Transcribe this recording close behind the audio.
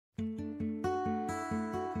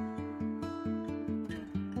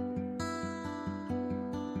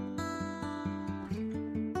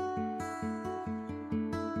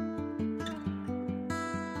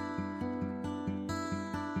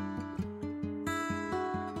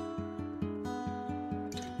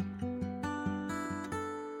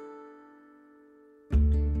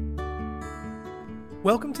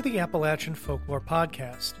Welcome to the Appalachian Folklore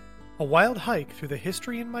Podcast, a wild hike through the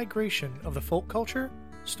history and migration of the folk culture,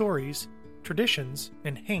 stories, traditions,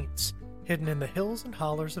 and haints hidden in the hills and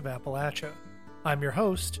hollers of Appalachia. I'm your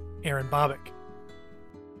host, Aaron Bobick.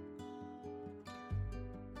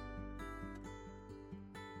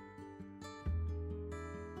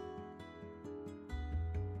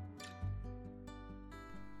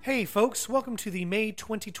 Hey folks, welcome to the May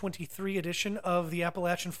 2023 edition of the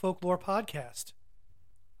Appalachian Folklore Podcast.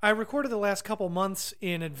 I recorded the last couple months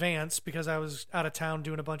in advance because I was out of town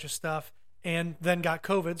doing a bunch of stuff and then got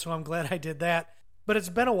COVID, so I'm glad I did that. But it's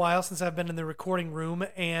been a while since I've been in the recording room,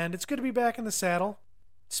 and it's good to be back in the saddle.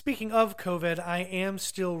 Speaking of COVID, I am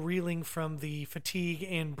still reeling from the fatigue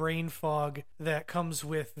and brain fog that comes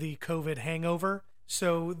with the COVID hangover.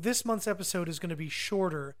 So this month's episode is going to be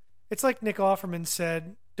shorter. It's like Nick Offerman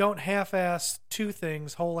said, don't half-ass two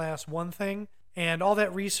things, whole-ass one thing. And all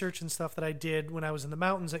that research and stuff that I did when I was in the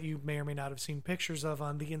mountains that you may or may not have seen pictures of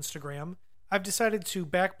on the Instagram, I've decided to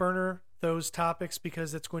back burner those topics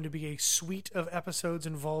because it's going to be a suite of episodes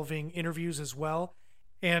involving interviews as well.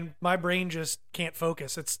 And my brain just can't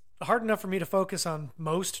focus. It's hard enough for me to focus on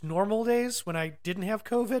most normal days when I didn't have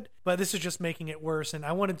COVID, but this is just making it worse. And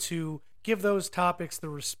I wanted to give those topics the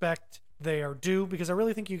respect they are due because I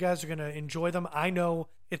really think you guys are going to enjoy them. I know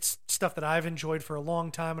it's stuff that I've enjoyed for a long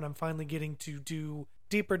time, and I'm finally getting to do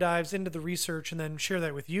deeper dives into the research and then share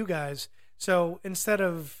that with you guys. So instead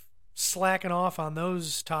of slacking off on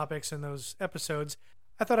those topics and those episodes,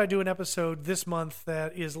 I thought I'd do an episode this month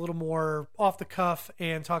that is a little more off the cuff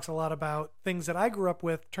and talks a lot about things that I grew up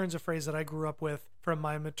with, turns of phrase that I grew up with from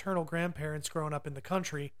my maternal grandparents growing up in the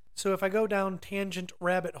country. So if I go down tangent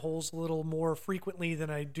rabbit holes a little more frequently than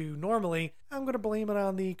I do normally, I'm going to blame it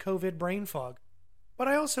on the COVID brain fog. But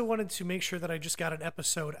I also wanted to make sure that I just got an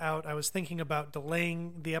episode out. I was thinking about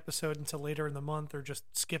delaying the episode until later in the month or just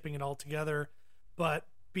skipping it altogether. But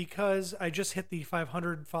because I just hit the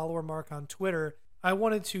 500 follower mark on Twitter, I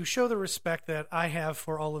wanted to show the respect that I have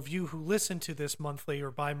for all of you who listen to this monthly or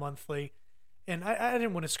bi-monthly. And I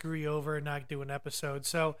didn't want to screw you over and not do an episode.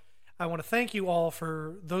 So I want to thank you all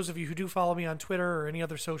for those of you who do follow me on Twitter or any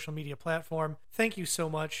other social media platform. Thank you so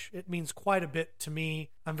much. It means quite a bit to me.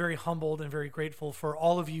 I'm very humbled and very grateful for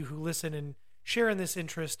all of you who listen and share in this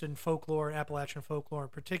interest in folklore, Appalachian folklore in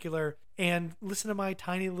particular, and listen to my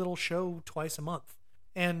tiny little show twice a month.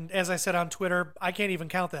 And as I said on Twitter, I can't even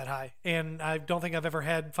count that high, and I don't think I've ever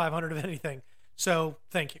had 500 of anything. So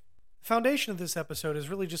thank you. The foundation of this episode is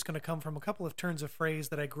really just going to come from a couple of turns of phrase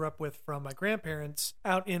that I grew up with from my grandparents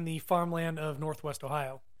out in the farmland of Northwest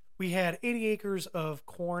Ohio. We had 80 acres of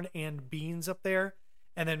corn and beans up there,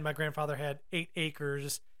 and then my grandfather had 8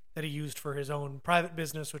 acres that he used for his own private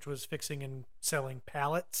business, which was fixing and selling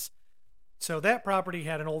pallets. So that property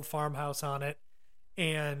had an old farmhouse on it,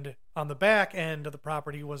 and on the back end of the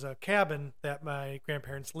property was a cabin that my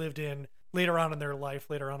grandparents lived in later on in their life,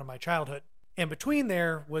 later on in my childhood. And between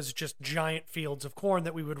there was just giant fields of corn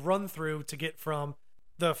that we would run through to get from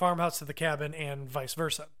the farmhouse to the cabin and vice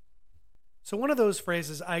versa. So one of those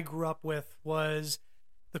phrases I grew up with was,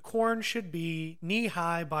 the corn should be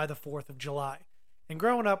knee-high by the 4th of July. And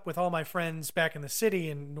growing up with all my friends back in the city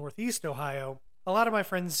in Northeast Ohio, a lot of my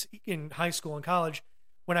friends in high school and college,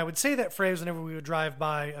 when I would say that phrase whenever we would drive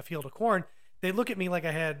by a field of corn, they'd look at me like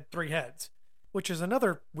I had 3 heads, which is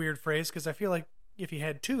another weird phrase because I feel like if you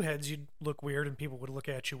had 2 heads, you'd look weird and people would look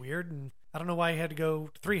at you weird. And I don't know why you had to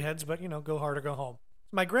go 3 heads, but, go hard or go home.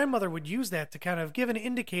 My grandmother would use that to kind of give an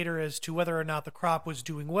indicator as to whether or not the crop was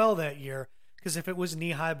doing well that year, because if it was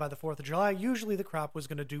knee-high by the 4th of July, usually the crop was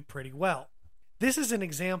going to do pretty well. This is an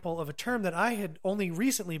example of a term that I had only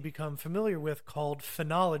recently become familiar with called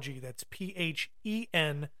phenology. That's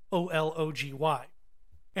Phenology.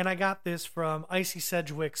 And I got this from Icy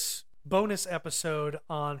Sedgwick's bonus episode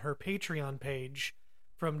on her Patreon page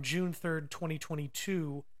from June 3rd,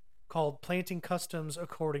 2022, called Planting Customs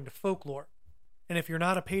According to Folklore. And if you're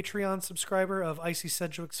not a Patreon subscriber of Icy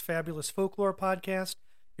Sedgwick's fabulous folklore podcast,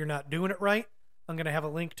 you're not doing it right. I'm going to have a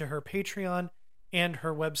link to her Patreon and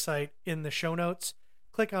her website in the show notes.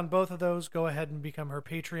 Click on both of those, go ahead and become her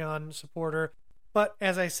Patreon supporter. But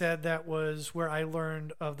as I said, that was where I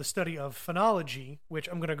learned of the study of phenology, which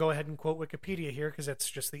I'm going to go ahead and quote Wikipedia here because that's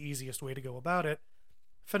just the easiest way to go about it.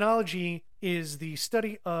 Phenology is the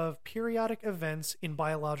study of periodic events in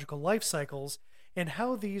biological life cycles and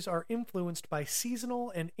how these are influenced by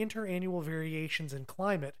seasonal and interannual variations in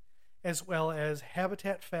climate, as well as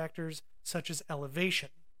habitat factors such as elevation.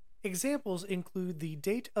 Examples include the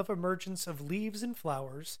date of emergence of leaves and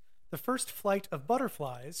flowers, the first flight of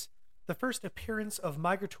butterflies, the first appearance of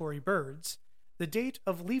migratory birds, the date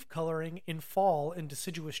of leaf coloring in fall in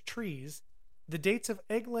deciduous trees, the dates of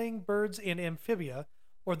egg-laying birds and amphibia,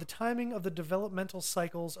 or the timing of the developmental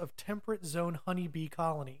cycles of temperate zone honeybee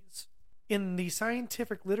colonies. In the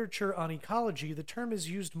scientific literature on ecology, the term is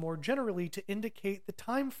used more generally to indicate the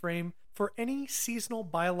time frame for any seasonal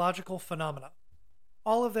biological phenomena.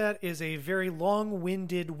 All of that is a very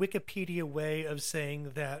long-winded Wikipedia way of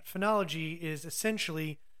saying that phenology is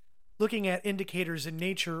essentially looking at indicators in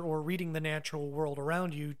nature or reading the natural world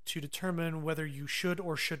around you to determine whether you should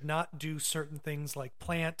or should not do certain things like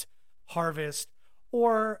plant, harvest,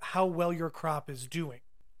 or how well your crop is doing.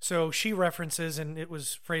 So she references, and it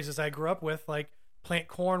was phrases I grew up with, like plant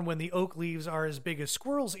corn when the oak leaves are as big as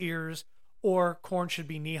squirrel's ears, or corn should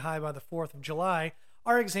be knee-high by the 4th of July,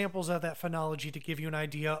 are examples of that phenology to give you an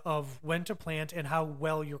idea of when to plant and how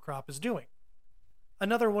well your crop is doing.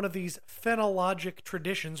 Another one of these phenologic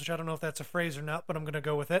traditions, which I don't know if that's a phrase or not, but I'm going to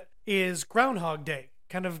go with it, is Groundhog Day,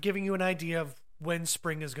 kind of giving you an idea of when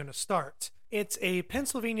spring is going to start. It's a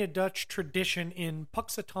Pennsylvania Dutch tradition in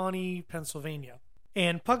Punxsutawney, Pennsylvania.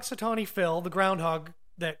 And Punxsutawney Phil, the groundhog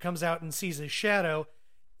that comes out and sees his shadow,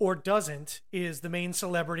 or doesn't, is the main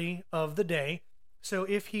celebrity of the day. So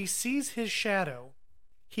if he sees his shadow,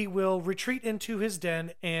 he will retreat into his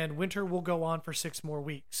den and winter will go on for 6 more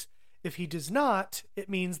weeks. If he does not, it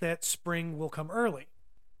means that spring will come early.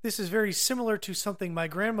 This is very similar to something my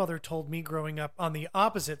grandmother told me growing up on the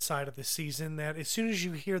opposite side of the season, that as soon as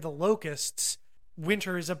you hear the locusts,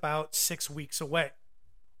 winter is about 6 weeks away.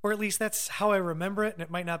 Or at least that's how I remember it, and it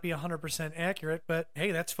might not be 100% accurate, but hey,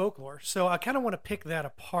 that's folklore. So I kind of want to pick that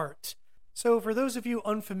apart. So for those of you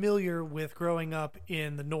unfamiliar with growing up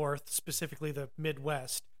in the North, specifically the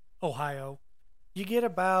Midwest, Ohio, you get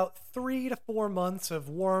about 3 to 4 months of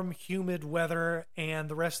warm, humid weather, and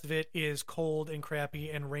the rest of it is cold and crappy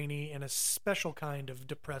and rainy and a special kind of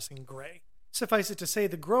depressing gray. Suffice it to say,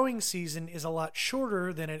 the growing season is a lot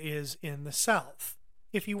shorter than it is in the South.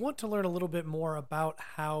 If you want to learn a little bit more about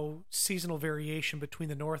how seasonal variation between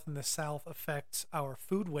the North and the South affects our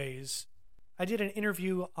foodways, I did an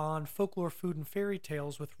interview on Folklore, Food, and Fairy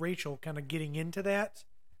Tales with Rachel, kind of getting into that.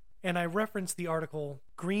 And I referenced the article,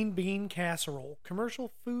 Green Bean Casserole,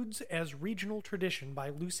 Commercial Foods as Regional Tradition by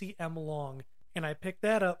Lucy M. Long, and I picked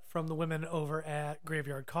that up from the women over at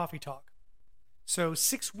Graveyard Coffee Talk. So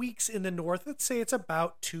 6 weeks in the North, let's say it's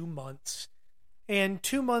about 2 months. And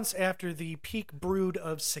 2 months after the peak brood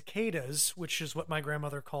of cicadas, which is what my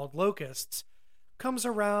grandmother called locusts, comes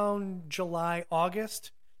around July,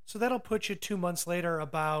 August. So that'll put you 2 months later,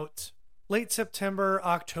 about late September,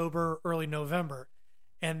 October, early November.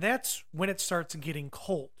 And that's when it starts getting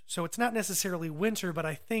cold. So it's not necessarily winter, but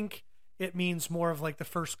I think it means more of like the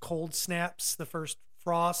first cold snaps, the first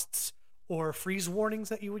frosts or freeze warnings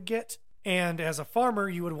that you would get. And as a farmer,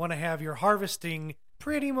 you would want to have your harvesting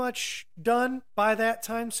pretty much done by that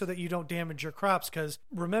time so that you don't damage your crops. Because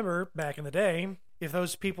remember, back in the day, if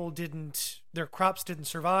those people their crops didn't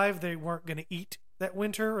survive, they weren't going to eat that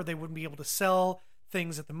winter, or they wouldn't be able to sell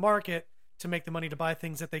things at the market to make the money to buy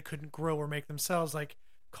things that they couldn't grow or make themselves, like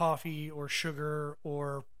coffee or sugar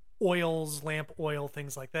or oils, lamp oil,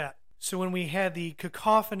 things like that. So when we had the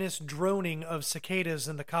cacophonous droning of cicadas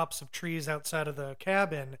in the copse of trees outside of the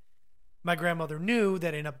cabin, my grandmother knew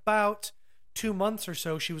that in about 2 months or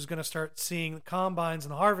so, she was going to start seeing the combines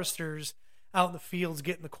and the harvesters out in the fields,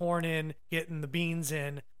 getting the corn in, getting the beans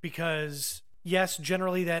in, because yes,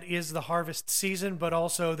 generally that is the harvest season, but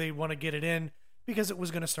also they want to get it in because it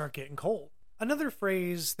was going to start getting cold. Another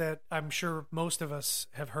phrase that I'm sure most of us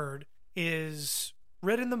have heard is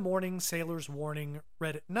red in the morning, sailor's warning,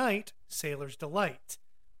 red at night, sailor's delight.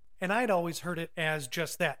 And I'd always heard it as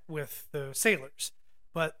just that with the sailors.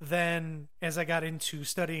 But then as I got into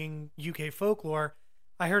studying UK folklore,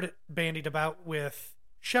 I heard it bandied about with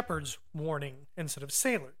shepherd's warning instead of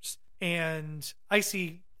sailors. And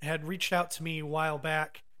Icy had reached out to me a while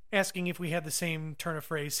back asking if we had the same turn of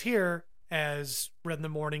phrase here as red in the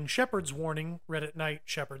morning, shepherd's warning, red at night,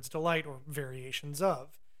 shepherd's delight, or variations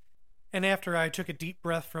of. And after I took a deep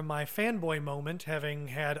breath from my fanboy moment, having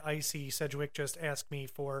had Icy Sedgwick just ask me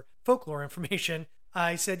for folklore information,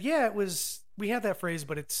 I said, yeah, we had that phrase,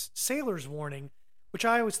 but it's sailor's warning, which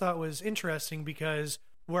I always thought was interesting because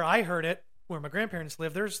where I heard it, where my grandparents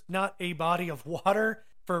live, there's not a body of water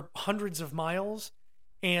for hundreds of miles.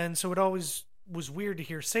 And so it always was weird to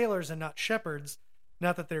hear sailors and not shepherds.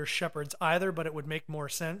 Not that they're shepherds either, but it would make more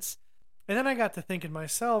sense. And then I got to thinking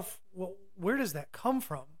myself, well, where does that come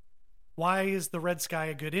from? Why is the red sky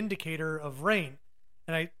a good indicator of rain?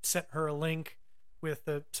 And I sent her a link with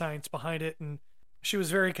the science behind it, and she was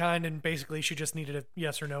very kind, and basically she just needed a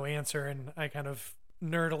yes or no answer, and I kind of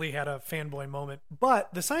nerdily had a fanboy moment.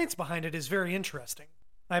 But the science behind it is very interesting.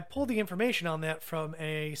 I pulled the information on that from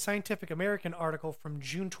a Scientific American article from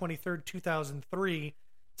June 23rd, 2003,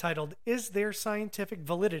 titled, "Is There Scientific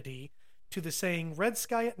Validity to the Saying Red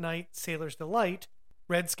Sky at Night, Sailors Delight,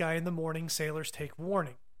 Red Sky in the Morning, Sailors Take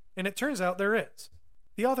Warning?" And it turns out there is.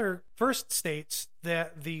 The author first states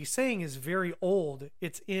that the saying is very old.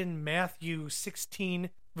 It's in Matthew 16,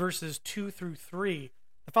 verses 2 through 3.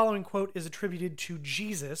 The following quote is attributed to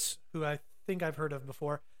Jesus, who I think I've heard of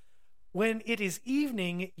before. "When it is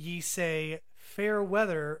evening, ye say, Fair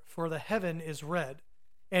weather, for the heaven is red.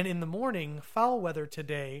 And in the morning, foul weather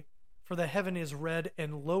today, for the heaven is red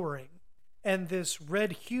and lowering." And this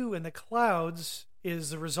red hue in the clouds is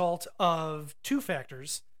the result of two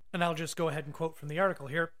factors. And I'll just go ahead and quote from the article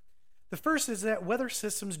here. The first is that weather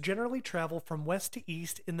systems generally travel from west to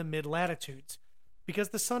east in the mid-latitudes. Because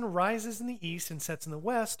the sun rises in the east and sets in the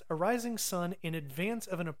west, a rising sun in advance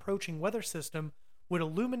of an approaching weather system would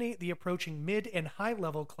illuminate the approaching mid and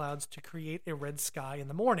high-level clouds to create a red sky in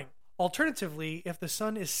the morning. Alternatively, if the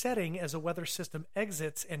sun is setting as a weather system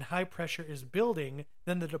exits and high pressure is building,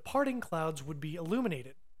 then the departing clouds would be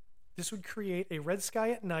illuminated. This would create a red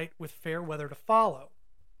sky at night with fair weather to follow.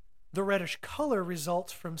 The reddish color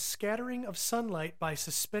results from scattering of sunlight by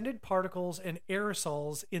suspended particles and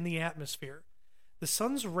aerosols in the atmosphere. The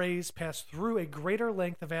sun's rays pass through a greater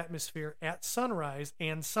length of atmosphere at sunrise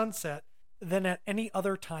and sunset than at any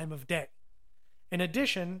other time of day. In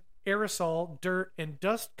addition, aerosol, dirt, and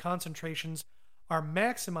dust concentrations are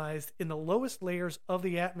maximized in the lowest layers of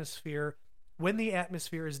the atmosphere when the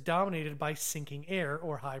atmosphere is dominated by sinking air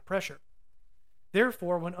or high pressure.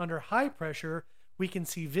 Therefore, when under high pressure, we can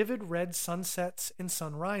see vivid red sunsets and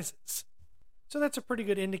sunrises. So that's a pretty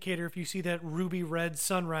good indicator if you see that ruby red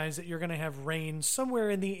sunrise that you're going to have rain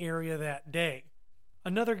somewhere in the area that day.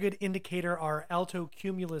 Another good indicator are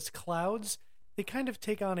altocumulus clouds. They kind of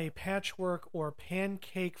take on a patchwork or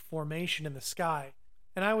pancake formation in the sky.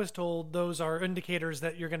 And I was told those are indicators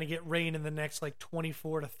that you're going to get rain in the next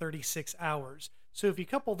 24 to 36 hours. So if you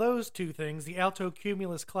couple those two things, the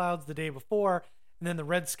altocumulus clouds the day before, and then the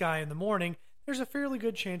red sky in the morning, there's a fairly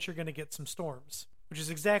good chance you're going to get some storms, which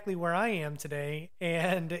is exactly where I am today,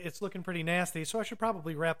 and it's looking pretty nasty, so I should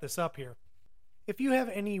probably wrap this up here. If you have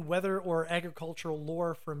any weather or agricultural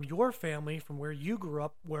lore from your family, from where you grew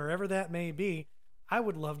up, wherever that may be, I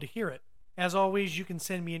would love to hear it. As always, you can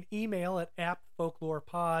send me an email at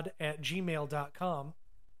appfolklorepod@gmail.com.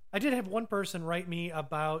 I did have one person write me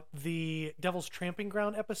about the Devil's Tramping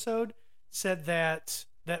Ground episode, said that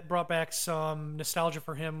brought back some nostalgia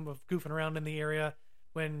for him of goofing around in the area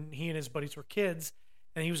when he and his buddies were kids,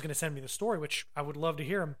 and he was going to send me the story, which I would love to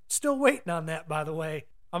hear. I'm still waiting on that, by the way.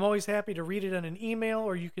 I'm always happy to read it in an email,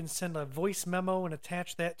 or you can send a voice memo and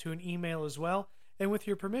attach that to an email as well. And with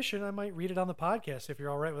your permission, I might read it on the podcast if you're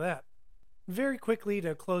all right with that. Very quickly,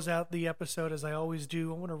 to close out the episode, as I always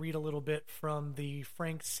do, I want to read a little bit from the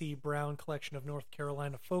Frank C. Brown collection of North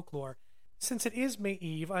Carolina folklore. Since it is May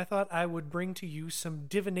Eve, I thought I would bring to you some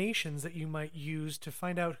divinations that you might use to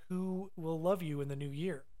find out who will love you in the new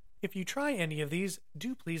year. If you try any of these,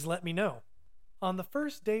 do please let me know. On the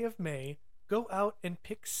first day of May, go out and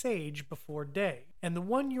pick sage before day, and the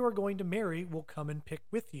one you are going to marry will come and pick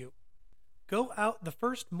with you. Go out the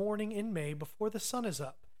first morning in May before the sun is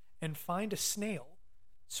up, and find a snail.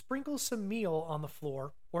 Sprinkle some meal on the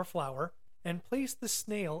floor, or flour, and place the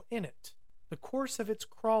snail in it. The course of its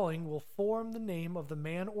crawling will form the name of the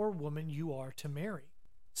man or woman you are to marry.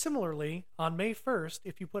 Similarly, on May 1st,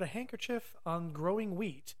 if you put a handkerchief on growing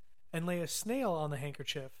wheat and lay a snail on the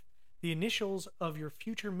handkerchief, the initials of your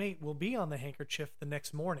future mate will be on the handkerchief the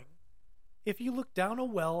next morning. If you look down a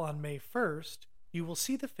well on May 1st, you will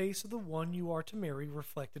see the face of the one you are to marry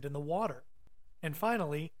reflected in the water. And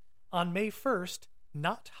finally, on May 1st,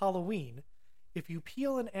 not Halloween, if you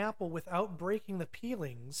peel an apple without breaking the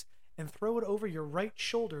peelings and throw it over your right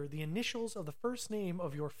shoulder, the initials of the first name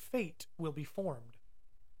of your fate will be formed.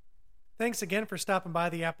 Thanks again for stopping by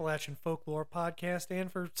the Appalachian Folklore Podcast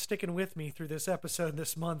and for sticking with me through this episode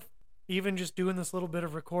this month. Even just doing this little bit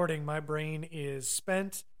of recording, my brain is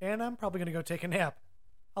spent, and I'm probably going to go take a nap.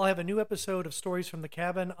 I'll have a new episode of Stories from the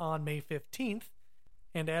Cabin on May 15th,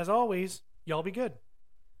 and as always, y'all be good.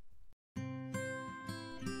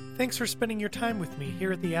 Thanks for spending your time with me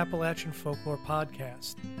here at the Appalachian Folklore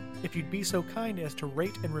Podcast. If you'd be so kind as to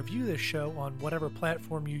rate and review this show on whatever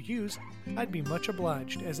platform you use, I'd be much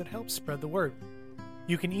obliged, as it helps spread the word.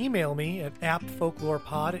 You can email me at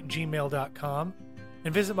appfolklorepod@gmail.com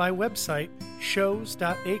and visit my website,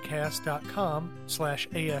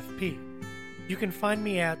 shows.acast.com/AFP. You can find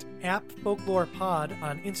me at appfolklorepod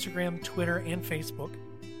on Instagram, Twitter, and Facebook.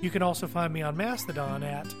 You can also find me on Mastodon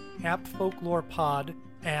at appfolklorepod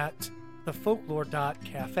at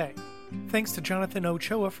thefolklore.cafe. Thanks to Jonathan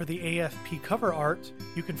Ochoa for the AFP cover art.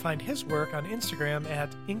 You can find his work on Instagram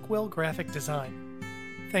at Inkwell Graphic Design.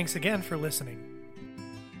 Thanks again for listening.